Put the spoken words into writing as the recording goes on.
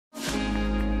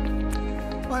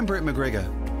I'm Brett McGregor,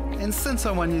 and since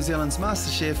I won New Zealand's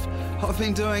MasterChef, I've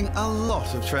been doing a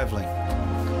lot of travelling.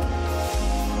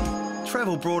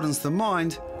 Travel broadens the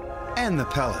mind and the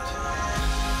palate.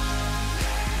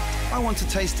 I want to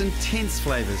taste intense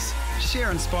flavours,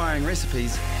 share inspiring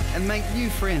recipes, and make new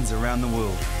friends around the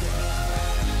world.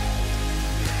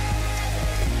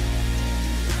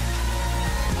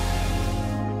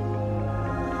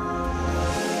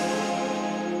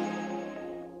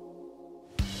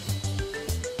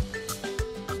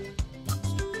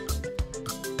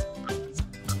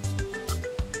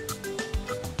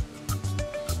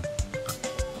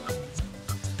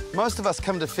 Most of us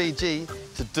come to Fiji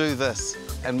to do this,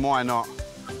 and why not?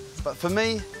 But for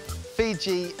me,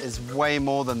 Fiji is way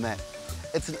more than that.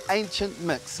 It's an ancient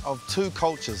mix of two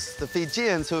cultures, the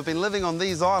Fijians who have been living on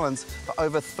these islands for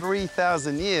over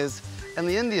 3,000 years, and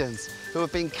the Indians who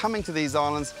have been coming to these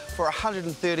islands for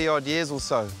 130 odd years or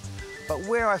so. But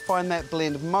where I find that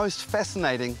blend most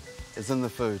fascinating is in the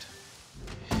food.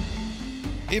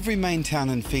 Every main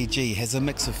town in Fiji has a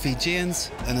mix of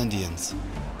Fijians and Indians.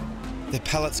 Their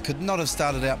palates could not have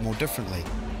started out more differently.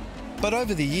 But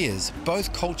over the years,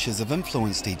 both cultures have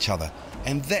influenced each other,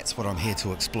 and that's what I'm here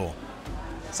to explore.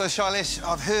 So Shailesh,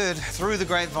 I've heard through the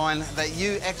grapevine that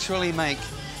you actually make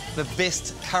the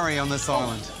best curry on this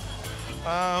island.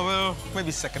 Well,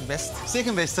 maybe second best.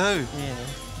 Second best to who? Yeah,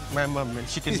 my mum, and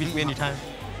she can beat me anytime.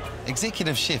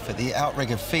 Executive chef at the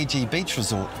outrigger Fiji Beach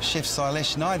Resort, Chef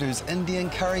Shailesh Naidu's Indian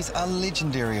curries are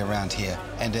legendary around here.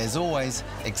 And as always,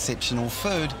 exceptional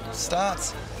food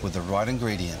starts with the right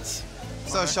ingredients.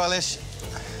 So Shailesh,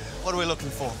 what are we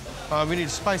looking for? We need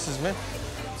spices, man.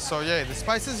 So yeah, the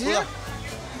spices here.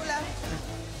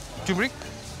 Turmeric,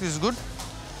 this is good.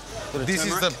 This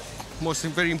is the most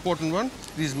very important one.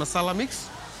 This is masala mix.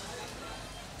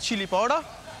 Chili powder.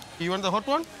 You want the hot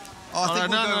one? Oh, I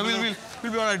think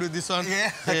we'll be all right with this one.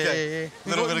 Yeah? Okay.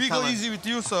 Yeah. We go easy with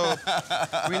you, so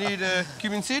we need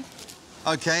cumin seed.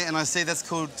 Okay, and I see that's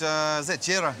called, is that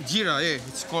jeera? Jeera, yeah.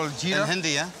 It's called jeera. In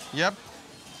Hindi, yeah? Yep.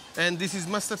 And this is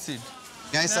mustard seed.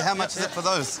 Okay, so how much is it for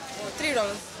those?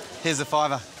 $3. Here's a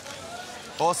 $5.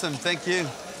 Awesome, thank you.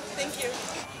 Thank you.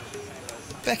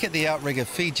 Back at the outrigger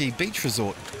Fiji Beach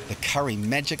Resort, the curry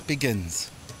magic begins.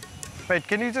 Wait,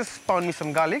 can you just pound me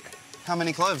some garlic? How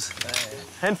many cloves?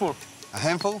 Handful. A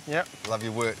handful? Yep. Love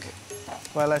your work.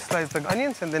 Well, I slice the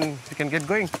onions and then we can get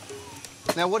going.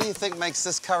 Now, what do you think makes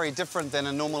this curry different than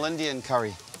a normal Indian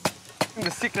curry? The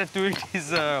secret to it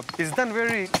is it's done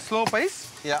very slow pace.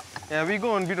 Yeah. Yeah, we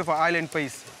go on a bit of an island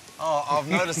pace. Oh, I've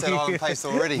noticed that island pace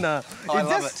already. No, I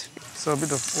love it. So a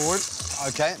bit of oil.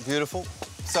 Okay, beautiful.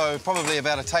 So probably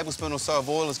about a tablespoon or so of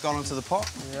oil has gone into the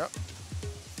pot. Yeah.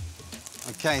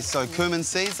 Okay, so cumin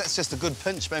seeds, that's just a good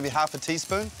pinch, maybe half a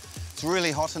teaspoon. It's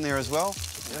really hot in there as well.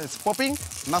 Yeah, it's popping.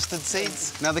 Mustard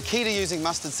seeds. Now, the key to using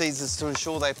mustard seeds is to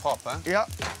ensure they pop, huh? Yeah.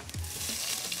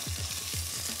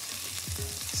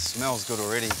 Smells good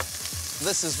already.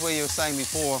 This is where you were saying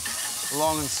before,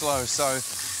 long and slow. So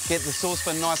get the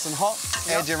saucepan nice and hot,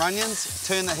 add your onions,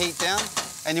 turn the heat down,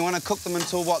 and you want to cook them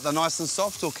until what? They're nice and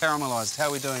soft or caramelised? How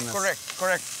are we doing this?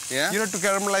 Correct. Yeah? You need to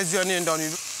caramelize your onion down.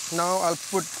 Now I'll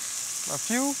put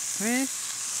three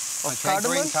of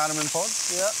cardamom. Green cardamom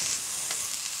pods. Yeah.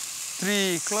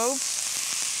 3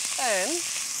 cloves and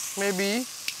maybe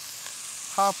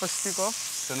half a stick of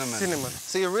cinnamon.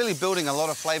 So you're really building a lot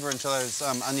of flavour into those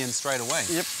onions straight away.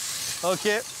 Yep.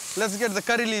 Okay, let's get the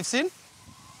curry leaves in.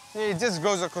 It just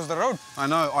goes across the road. I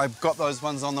know, I've got those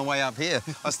ones on the way up here.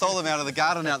 I stole them out of the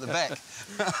garden out the back.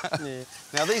 Yeah.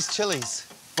 Now, these chilies.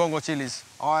 Bongo chilies.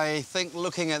 I think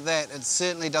looking at that, it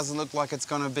certainly doesn't look like it's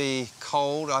going to be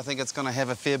cold. I think it's going to have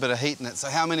a fair bit of heat in it. So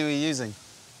how many are we using?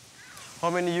 How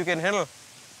many you can handle?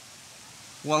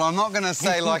 Well, I'm not going to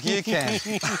say like you can.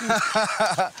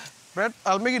 Brett,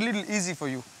 I'll make it a little easy for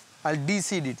you. I'll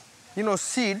de-seed it. You know,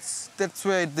 seeds, that's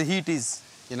where the heat is.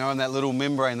 You know, and that little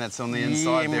membrane that's on the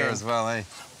inside there man. as well, eh?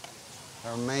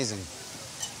 They're amazing.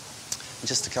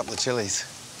 Just a couple of chilies.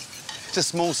 Just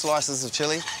small slices of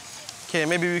chili. Okay,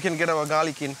 maybe we can get our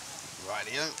garlic in.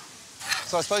 Rightio.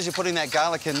 So I suppose you're putting that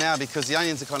garlic in now because the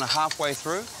onions are kind of halfway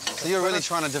through. So you're really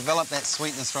trying to develop that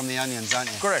sweetness from the onions,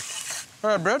 aren't you? Correct.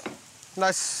 All right, Brett.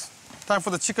 Nice. Time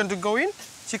for the chicken to go in.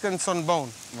 Chicken's on bone.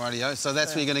 Rightio. So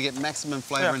that's where you're going to get maximum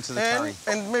flavour into the curry.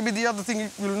 And maybe the other thing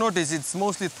you'll notice, it's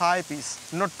mostly thigh piece.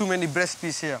 Not too many breast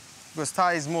piece here. Because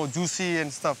thigh is more juicy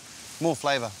and stuff. More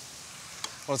flavour.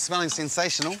 Well, it's smelling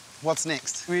sensational. What's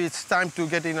next? It's time to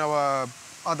get in our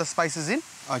other spices in.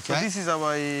 Okay. So this is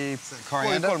our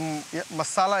coriander?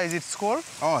 masala, as it's called.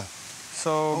 Oh.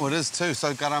 So. Oh, it is too.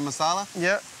 So garam masala?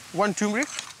 Yeah. 1 turmeric.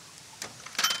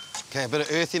 Okay, a bit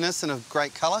of earthiness and a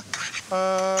great colour.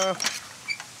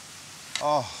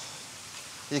 Oh,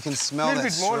 you can smell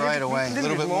that straight away. A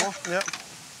little bit more? Yeah.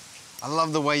 I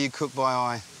love the way you cook by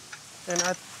eye.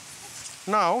 And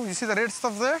now, you see the red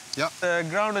stuff there? Yep. The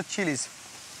grounded chilies.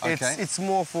 Okay. It's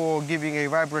more for giving a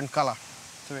vibrant color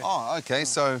to it. Oh, okay.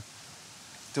 So,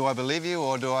 do I believe you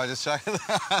or do I just show you?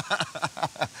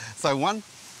 So, one.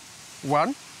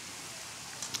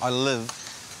 I live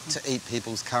to eat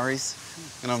people's curries,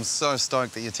 and I'm so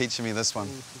stoked that you're teaching me this one.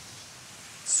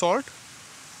 Salt.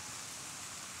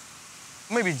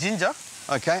 Maybe ginger.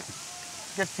 Okay.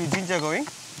 Get the ginger going.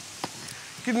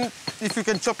 If you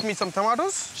can chop me some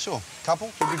tomatoes. Sure.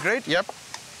 Couple? Would be great. Yep.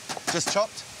 Just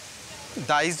chopped?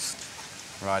 Diced.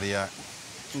 Rightio.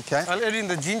 Okay. I'll add in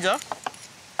the ginger.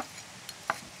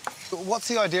 What's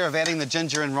the idea of adding the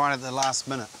ginger in right at the last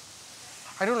minute?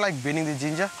 I don't like burning the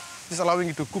ginger. Just allowing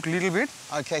it to cook a little bit.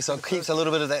 Okay, so it keeps a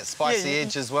little bit of that spicy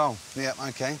edge as well. Yeah,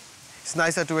 okay. It's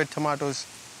nicer to add tomatoes.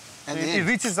 And it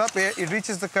reaches up, it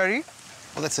reaches the curry.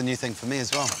 Well, that's a new thing for me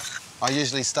as well. I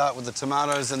usually start with the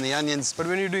tomatoes and the onions. But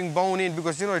when you're doing bone-in,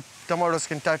 because, you know, tomatoes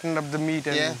can tighten up the meat.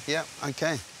 And Yeah,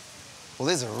 okay. Well,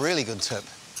 there's a really good tip.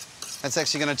 That's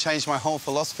actually going to change my whole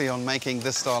philosophy on making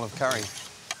this style of curry.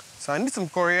 So I need some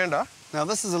coriander. Now,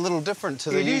 this is a little different to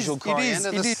the usual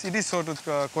coriander. It is sort of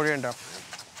coriander.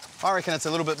 I reckon it's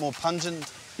a little bit more pungent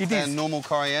than normal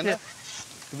coriander. Yeah.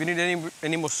 Do we need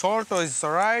any more salt, or is it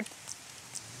all right?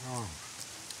 Oh.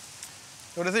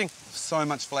 What do you think? So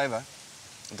much flavour.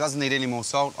 It doesn't need any more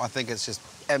salt. I think it's just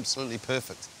absolutely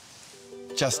perfect.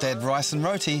 Just add rice and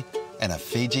roti and a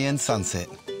Fijian sunset.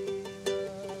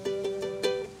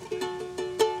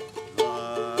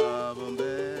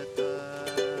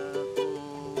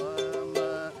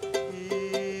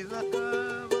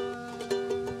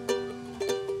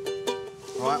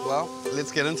 Right, well,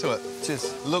 let's get into it.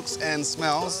 Cheers. Looks and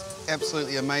smells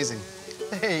absolutely amazing.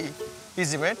 Hey,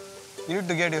 easy, man. You need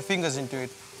to get your fingers into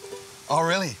it. Oh,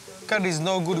 really? Curry is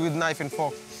no good with knife and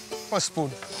fork or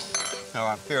spoon. All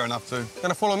right, fair enough too.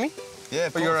 Gonna follow me? Yeah,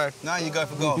 but you're right. No, you go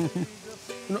for gold.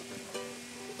 No.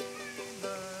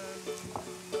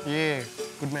 Yeah,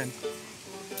 good man.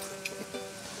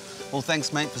 Well,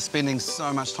 thanks, mate, for spending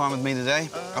so much time with me today.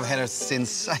 I've had a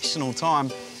sensational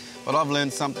time, but I've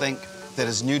learned something that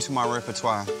is new to my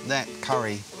repertoire. That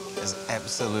curry is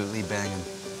absolutely banging.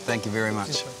 Thank you very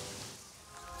much.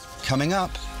 Coming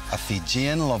up, a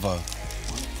Fijian Lovo.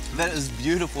 That is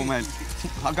beautiful, mate.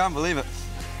 I can't believe it.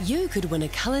 You could win a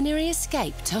culinary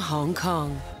escape to Hong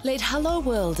Kong. Let Hello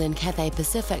World and Cathay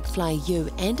Pacific fly you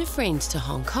and a friend to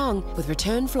Hong Kong with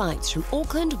return flights from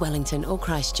Auckland, Wellington or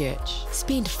Christchurch.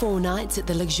 Spend 4 nights at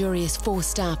the luxurious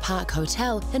 4-star Park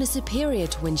Hotel in a superior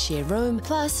twin-share room,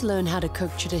 plus learn how to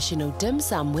cook traditional dim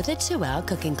sum with a 2-hour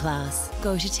cooking class.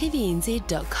 Go to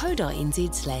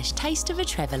tvnz.co.nz/taste of a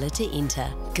traveller to enter.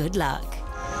 Good luck.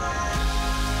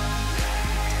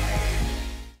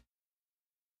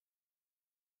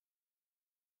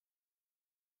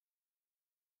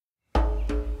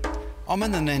 I'm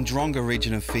in the Nandronga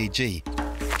region of Fiji.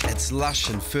 It's lush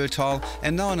and fertile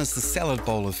and known as the salad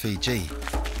bowl of Fiji.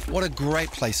 What a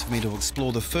great place for me to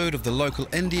explore the food of the local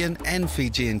Indian and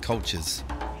Fijian cultures.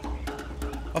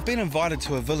 I've been invited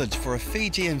to a village for a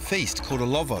Fijian feast called a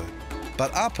Lovo,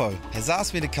 but Apo has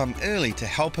asked me to come early to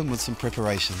help him with some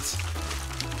preparations.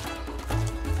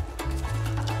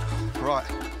 Right,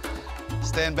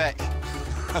 stand back.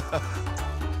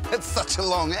 It's such a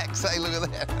long axe, hey, look at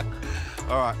that.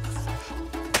 All right.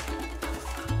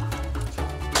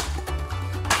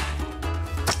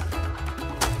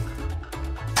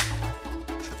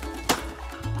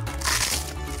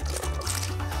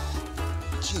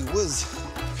 Gee whiz.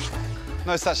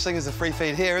 No such thing as a free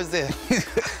feed here, is there?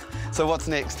 So what's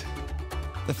next?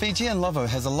 The Fijian Lovo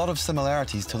has a lot of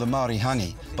similarities to the Māori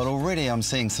hangi, but already I'm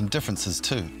seeing some differences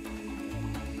too.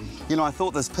 You know, I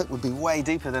thought this pit would be way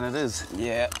deeper than it is.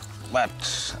 Yeah, but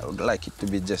I would like it to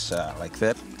be just like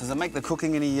that. Does it make the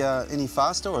cooking any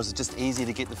faster, or is it just easy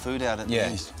to get the food out at the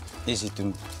end? Easy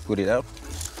to put it out.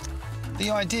 The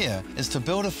idea is to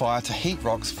build a fire to heat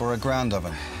rocks for a ground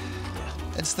oven.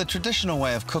 It's the traditional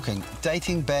way of cooking,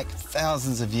 dating back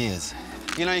thousands of years.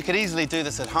 You know, you could easily do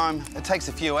this at home. It takes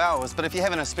a few hours, but if you're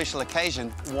having a special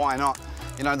occasion, why not?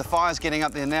 You know, the fire's getting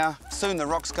up there now, soon the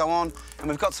rocks go on, and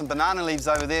we've got some banana leaves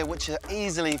over there, which are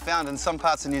easily found in some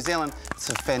parts of New Zealand. It's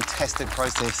a fantastic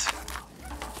process.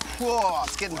 Whoa,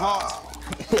 it's getting hot.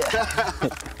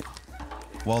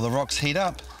 While the rocks heat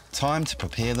up, time to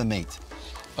prepare the meat.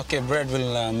 Okay, Brett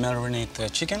will marinate the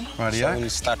chicken. Rightio. So we'll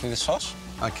start with the sauce.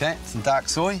 Okay, some dark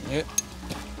soy. Yeah.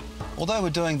 Although we're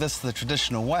doing this the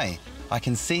traditional way, I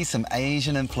can see some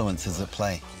Asian influences at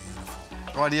play.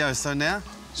 Rightio, so now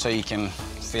so you can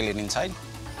feel it inside.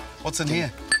 What's in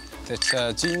here? That's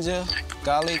ginger,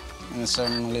 garlic, and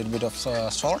some little bit of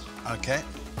salt. Okay.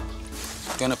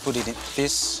 Gonna put it in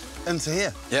this. Into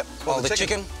here? Yep. What, all the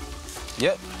chicken?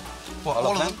 Yep. What,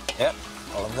 all of them? Yep.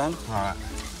 All of them. All right.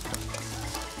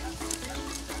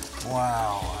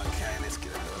 Wow. Okay, let's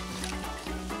get into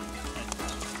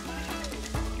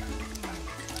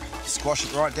it. Squash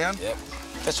it right down? Yep.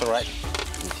 That's all right.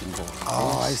 You can go.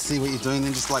 Oh, I see what you're doing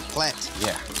then, just like flat.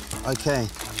 Yeah. Okay.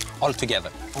 All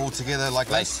together. All together like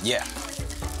this? Yeah.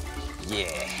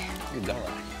 Yeah. You got it.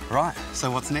 Right. So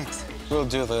what's next? We'll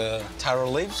do the taro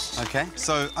leaves. Okay.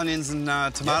 So onions and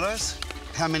tomatoes.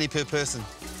 Yep. How many per person?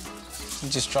 You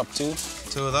just drop 2.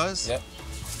 2 of those? Yep.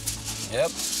 Yep.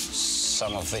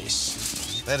 Some of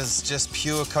these. That is just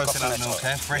pure coconut milk,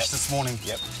 eh? Fresh this morning.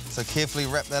 Yep. So carefully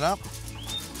wrap that up.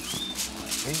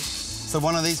 So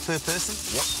 1 of these per person?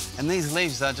 Yep. And these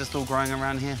leaves are just all growing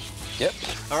around here? Yep.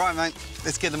 All right, mate.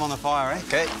 Let's get them on the fire, eh?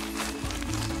 Okay.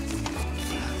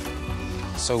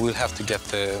 So we'll have to get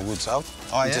the woods out.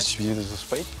 Oh, yeah? Just use the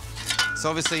spade. So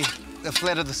obviously, the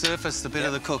flatter the surface, the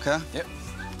better the cook, huh? Yep.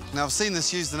 Now, I've seen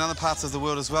this used in other parts of the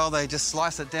world as well. They just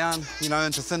slice it down, you know,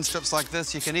 into thin strips like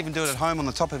this. You can even do it at home on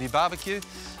the top of your barbecue.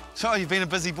 So, you've been a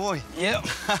busy boy. Yep.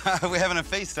 We're having a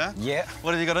feast, huh? Yeah.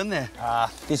 What have you got in there?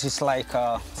 This is like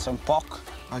some pork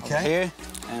over here,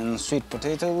 and sweet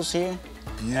potatoes here,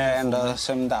 and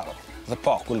some dal. The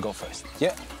pork will go first.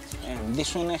 Yeah. And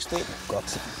this one next to it, got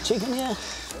chicken here.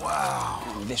 Wow.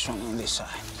 And this one on this side.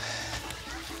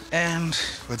 And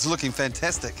it's looking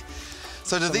fantastic.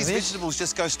 So do these vegetables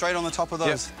just go straight on the top of those?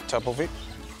 Yes, top of it.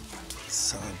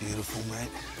 So beautiful,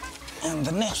 mate. And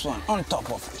the next one on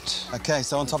top of it. Okay,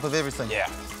 so on top of everything? Yeah.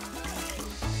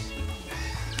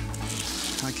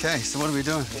 Okay, so what are we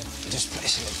doing? Yeah, just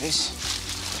place it like this.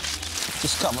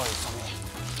 Just cover it for me.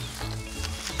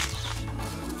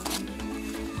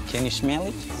 Can you smell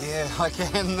it? Yeah, I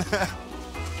can.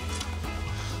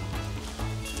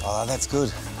 Oh, that's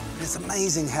good. It's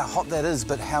amazing how hot that is,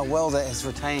 but how well that has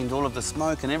retained all of the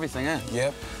smoke and everything, eh?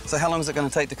 Yep. So how long is it going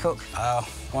to take to cook?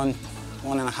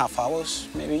 1.5 hours,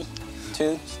 maybe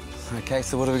 2. Okay,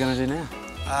 so what are we going to do now?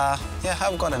 Yeah,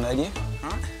 I've got an idea. All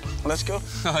right, let's go.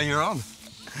 Oh, you're on.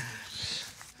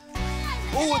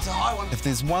 Oh, it's a high one. If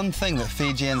there's one thing that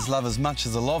Fijians love as much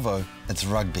as Olivado, it's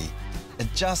rugby. It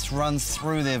just runs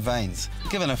through their veins.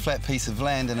 Given a flat piece of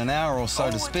land and an hour or so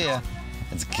to spare,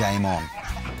 it's game on.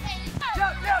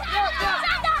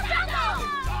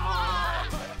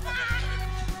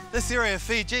 This area of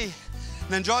Fiji,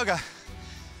 Nanjoga,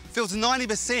 fields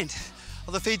 90%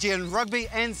 of the Fijian rugby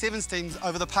and sevens teams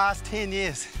over the past 10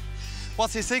 years.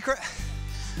 What's their secret?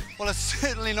 Well, it's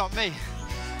certainly not me.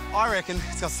 I reckon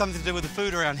it's got something to do with the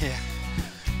food around here.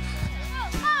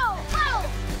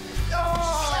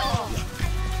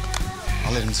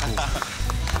 I'll let him score.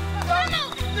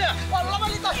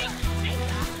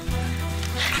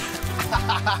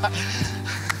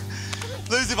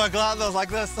 Lose if I glance like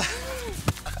this.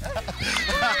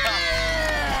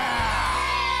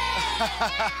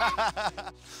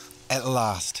 At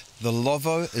last, the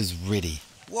lovo is ready.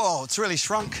 Whoa, it's really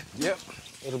shrunk. Yep.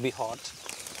 It'll be hot,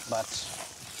 but...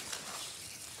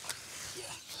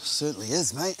 Certainly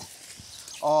is, mate.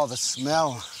 Oh, the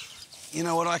smell. You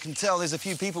know what, I can tell there's a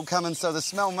few people coming, so the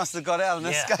smell must have got out and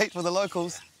escaped with the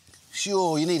locals.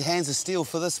 Sure, you need hands of steel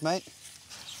for this, mate.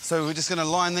 So we're just going to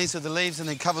line these with the leaves and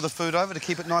then cover the food over to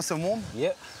keep it nice and warm?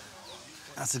 Yep.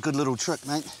 That's a good little trick,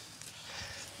 mate.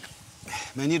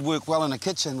 Man, you'd work well in a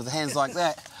kitchen with hands like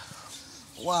that.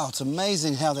 Wow, it's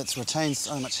amazing how that's retained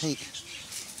so much heat.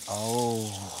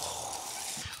 Oh.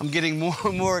 I'm getting more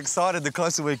and more excited the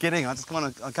closer we're getting. I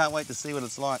can't wait to see what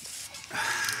it's like.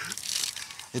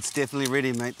 It's definitely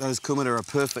ready, mate. Those kumara are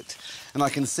perfect. And I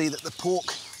can see that the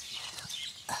pork,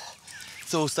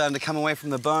 it's all starting to come away from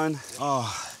the bone.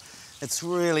 Oh, it's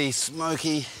really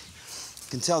smoky. You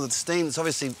can tell that steam, it's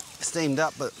obviously steamed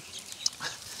up, but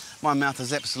my mouth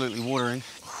is absolutely watering.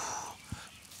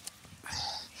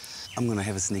 I'm gonna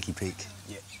have a sneaky peek.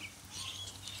 Yeah.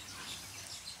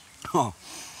 Oh,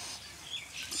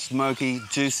 smoky,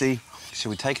 juicy. Should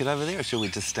we take it over there or should we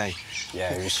just stay?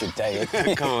 Yeah, we should take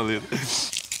it. Come on, then. 1,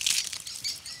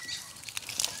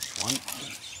 2,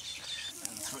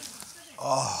 3.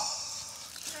 Oh.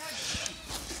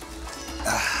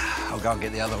 I'll go and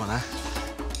get the other one, huh?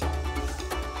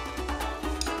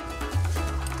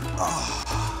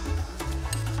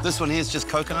 Oh. This one here is just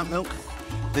coconut milk.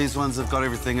 These ones have got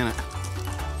everything in it.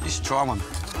 You should try one.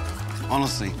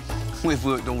 Honestly, we've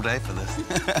worked all day for this.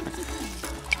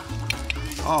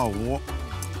 Oh, what?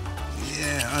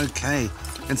 Yeah, okay.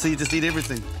 And so you just eat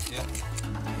everything? Yeah.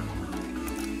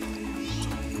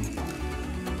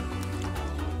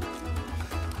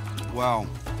 Wow.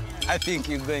 I think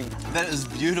you're doing. That is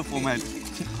beautiful, mate.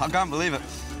 I can't believe it.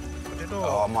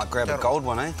 Oh, I might grab a gold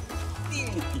one, eh?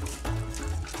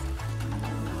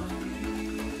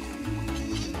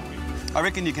 I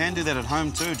reckon you can do that at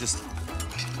home too, just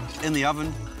in the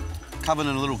oven, covered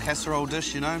in a little casserole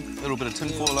dish, you know, a little bit of tin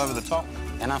foil over the top.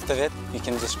 And after that, you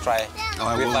can just try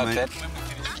I will, without mate. that.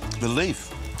 The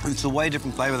leaf, it's a way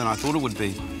different flavour than I thought it would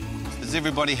be. Is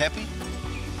everybody happy?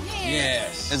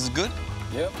 Yes. Is it good?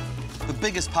 Yep. The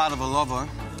biggest part of Olivado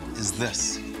is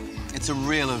this. It's a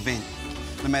real event.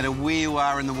 No matter where you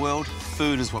are in the world,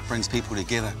 food is what brings people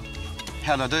together.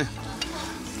 How'd I do?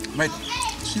 Mate,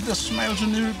 see the smiles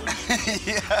in there?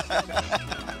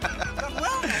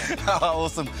 Oh,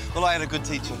 awesome. Well, I had a good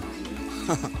teacher.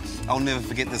 I'll never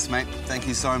forget this, mate. Thank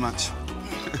you so much.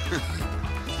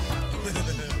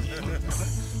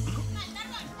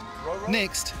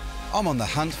 Next, I'm on the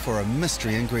hunt for a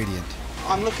mystery ingredient.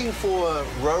 I'm looking for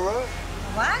rourou.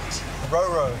 What?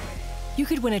 Rourou. You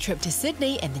could win a trip to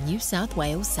Sydney and the New South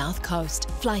Wales South Coast.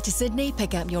 Fly to Sydney,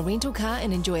 pick up your rental car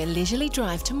and enjoy a leisurely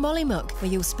drive to Mollymook,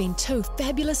 where you'll spend 2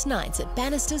 fabulous nights at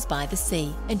Bannisters by the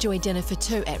Sea. Enjoy dinner for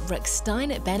 2 at Rick's Stein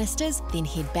at Bannisters, then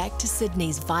head back to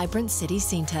Sydney's vibrant city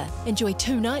centre. Enjoy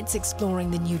 2 nights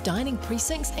exploring the new dining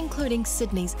precincts, including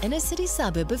Sydney's inner city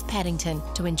suburb of Paddington,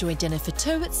 to enjoy dinner for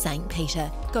 2 at St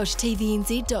Peter. Go to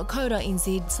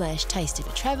tvnz.co.nz/taste of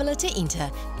a traveller to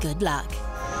enter. Good luck.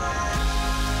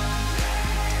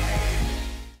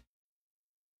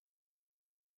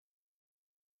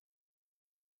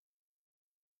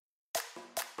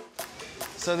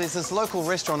 So there's this local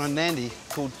restaurant in Nandi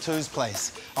called Two's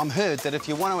Place. I'm heard that if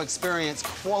you want to experience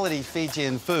quality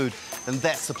Fijian food, then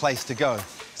that's the place to go.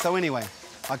 So anyway,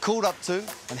 I called up Two,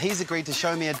 and he's agreed to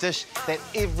show me a dish that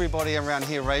everybody around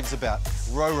here raves about,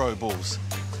 rourou balls.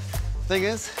 Thing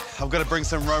is, I've got to bring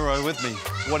some rourou with me,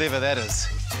 whatever that is.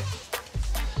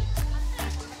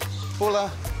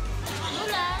 Pula.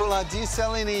 Pula, do you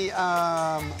sell any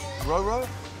rourou?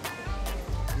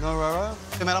 No rourou?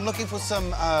 Hey, man, I'm looking for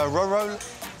some rourou.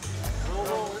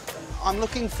 I'm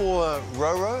looking for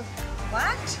rourou.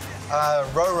 What?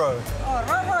 Rourou. Oh,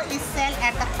 rourou is sold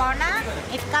at the corner.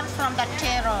 It comes from the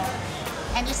taro,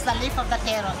 and it's the leaf of the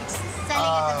taro. It's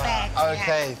selling in the bag.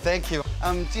 Okay, yeah. thank you.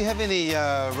 Do you have any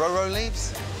rourou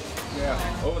leaves? Yeah,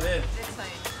 over there.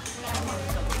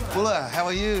 Pula, how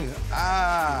are you?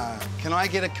 Can I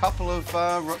get a couple of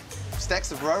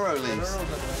stacks of rourou leaves?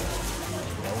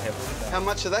 How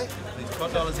much are they? It's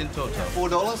 $4 in total.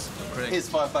 $4? Correct. Here's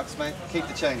 $5, mate. Keep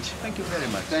the change. Thank you very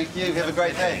much. Thank you. Have a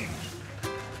great day.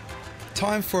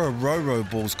 Time for a rourou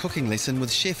balls cooking lesson with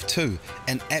Chef Two,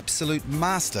 an absolute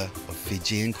master of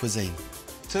Fijian cuisine.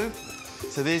 Two,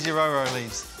 so there's your rourou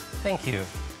leaves. Thank you.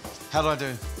 How did I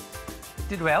do?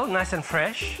 Did well, nice and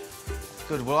fresh.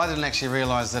 Good. Well, I didn't actually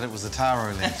realise that it was a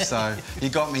taro leaf, so you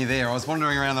got me there. I was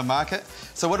wandering around the market.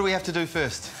 So what do we have to do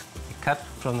first? You cut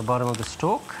from the bottom of the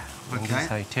stalk. And Okay. that's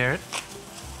how you tear it.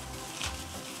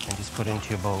 And just put it into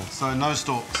your bowl. So no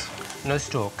stalks. No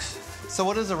stalks. So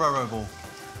what is a rourou ball?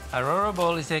 A rourou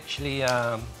ball is actually,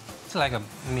 it's like a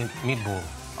meatball.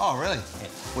 Oh, really? Yeah.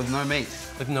 With no meat?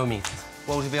 With no meat.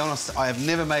 Well, to be honest, I have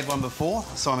never made one before,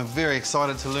 so I'm very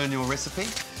excited to learn your recipe.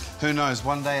 Who knows,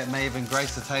 one day it may even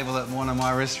grace the table at one of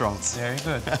my restaurants. Very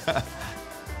good.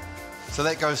 So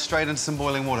that goes straight into some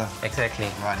boiling water? Exactly.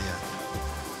 Right here.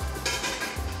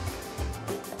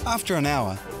 After an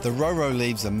hour, the rourou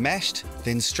leaves are mashed,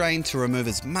 then strained to remove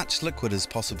as much liquid as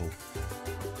possible.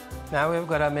 Now we've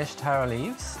got our mashed taro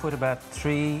leaves. Put about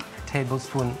 3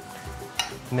 tablespoon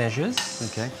measures.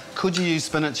 Okay. Could you use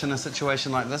spinach in a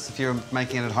situation like this if you're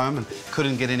making it at home and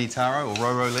couldn't get any taro or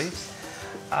rourou leaves?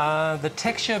 The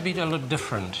texture will be a little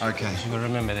different. Okay. You will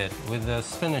remember that. With the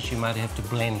spinach, you might have to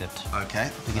blend it Okay,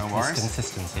 to get no this worries.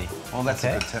 consistency. Well, that's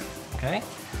a good tip. Okay.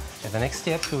 And the next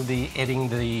step will be adding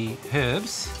the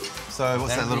herbs. So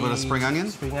what's that, a little bit of spring onion?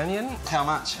 Spring onion. How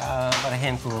much? About a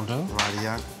handful will do.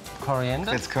 Rightio. Coriander.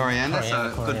 That's coriander, so a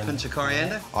good coriander. pinch of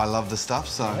coriander. Yeah. I love the stuff,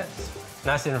 so Yeah.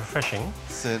 Nice and refreshing.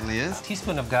 certainly is. A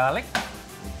teaspoon of garlic.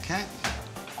 Okay.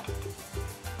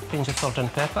 A pinch of salt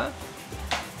and pepper.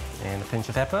 And a pinch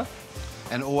of pepper.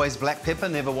 And always black pepper,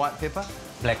 never white pepper?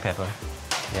 Black pepper.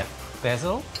 Yeah.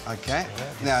 Basil. Okay.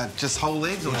 Now, just whole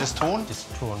leaves or just torn? Just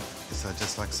torn. So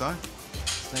just like so.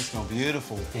 They smell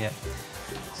beautiful. Yeah.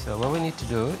 So what we need to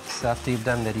do is, after you've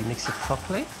done that, you mix it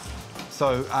properly.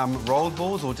 So rolled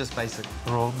balls or just basic?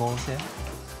 Roll balls here.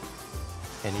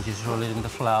 And you just roll it in the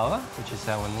flour, which is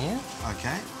our one here.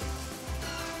 Okay.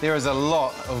 There is a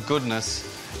lot of goodness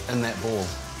in that ball.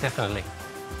 Definitely.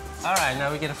 All right,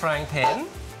 now we get a frying pan.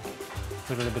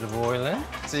 Put a little bit of oil in.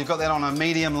 So you've got that on a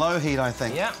medium-low heat, I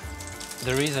think. Yeah.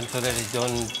 The reason for that is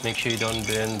make sure you don't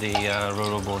burn the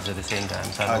rourou balls at the same time.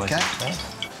 So Okay.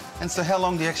 And so how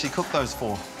long do you actually cook those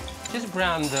for? Just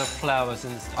brown the flowers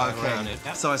and stuff around it.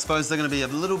 Yep. So I suppose they're going to be a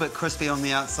little bit crispy on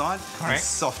the outside and Correct.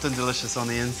 soft and delicious on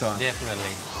the inside.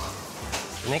 Definitely.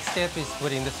 The next step is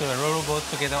putting the rourou balls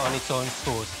together on its own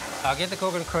sauce. I'll get the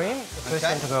coconut cream, the first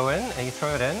one to go in, and you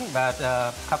throw it in, about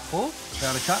a cupful.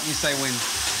 About a cup? You say when?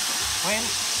 When?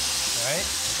 All right.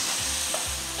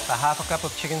 A half a cup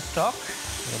of chicken stock, a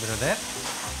little bit of that.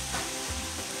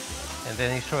 And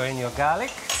then you throw in your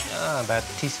garlic, about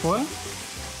a teaspoon.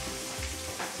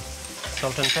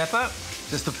 Salt and pepper.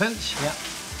 Just a pinch? Yeah.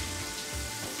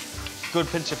 Good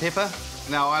pinch of pepper.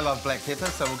 Now, I love black pepper,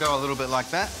 so we'll go a little bit like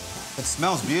that. It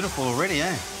smells beautiful already,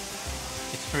 eh?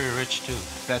 It's very rich too.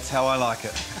 That's how I like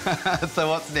it. So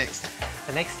what's next?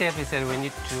 The next step is that we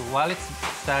need to, while it's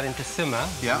starting to simmer,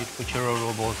 you need to put your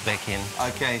rourou balls back in.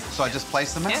 Okay, so I just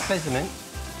place them in? Yeah, place them in.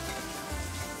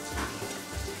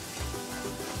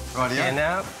 Rightio. Yeah,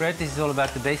 now, Brett, this is all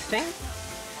about the basting.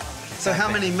 So how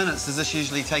many minutes does this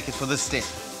usually take it for this step?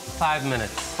 5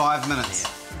 minutes. 5 minutes.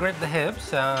 Yeah. Grate the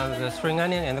herbs, the spring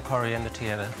onion and the coriander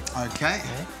together. Okay.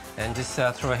 And just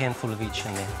throw a handful of each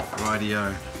in there.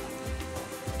 Rightio.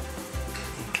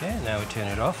 Okay, now we turn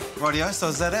it off. Rightio, so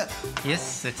is that it?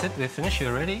 Yes, that's it. We're finished.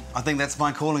 You're ready. I think that's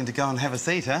my calling to go and have a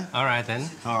seat, huh? All right, then.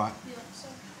 All right.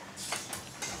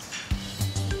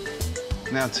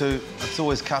 Now, too, it's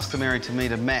always customary to me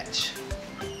to match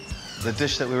the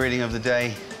dish that we're eating of the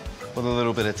day with a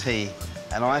little bit of tea.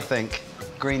 And I think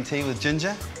green tea with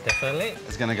ginger Definitely.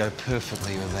 is going to go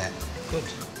perfectly with that. Good.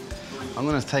 I'm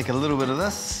going to take a little bit of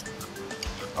this.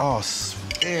 Oh, it's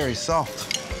very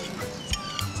soft.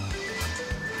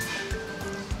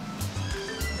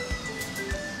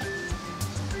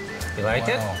 You like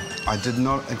it? I did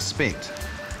not expect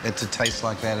it to taste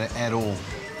like that at all.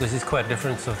 This is quite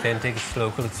different. It's authentic, it's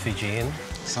local, it's Fijian.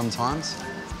 Sometimes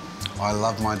I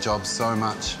love my job so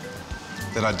much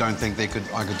that I don't think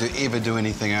I could ever do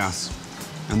anything else.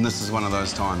 And this is one of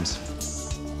those times.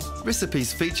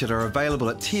 Recipes featured are available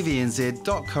at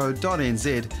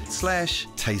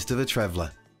tvnz.co.nz/Taste of a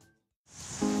Traveller.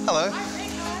 Hello.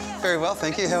 Very well,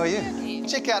 thank you. How are you?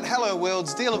 Check out Hello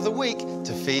World's Deal of the Week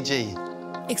to Fiji.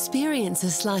 Experience a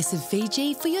slice of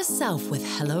Fiji for yourself with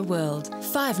Hello World.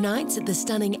 5 nights at the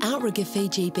stunning Outrigger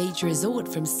Fiji Beach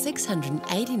Resort from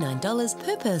 $689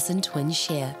 per person twin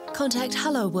share. Contact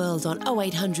Hello World on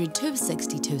 0800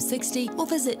 260 260 or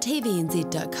visit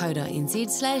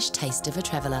tvnz.co.nz/Taste of a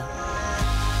Traveller.